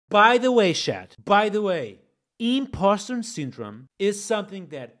By the way, chat, by the way, imposter syndrome is something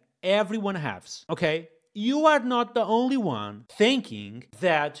that everyone has, okay? You are not the only one thinking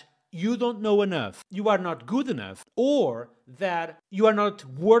that you don't know enough, you are not good enough, or that you are not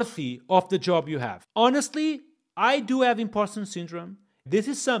worthy of the job you have. Honestly, I do have imposter syndrome. This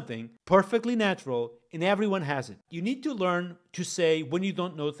is something perfectly natural and everyone has it. You need to learn to say when you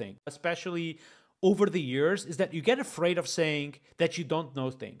don't know things, especially over the years, is that you get afraid of saying that you don't know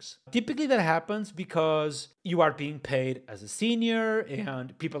things. Typically that happens because you are being paid as a senior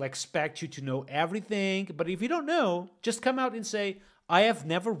and people expect you to know everything. But if you don't know, just come out and say, I have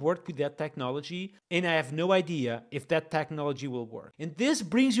never worked with that technology and I have no idea if that technology will work. And this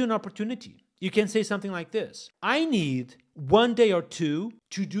brings you an opportunity. You can say something like this: I need 1 day or two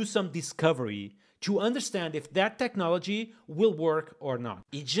to do some discovery to understand if that technology will work or not.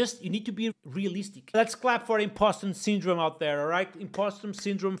 You need to be realistic. Let's clap for imposter syndrome out there, all right? Imposter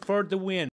syndrome for the win.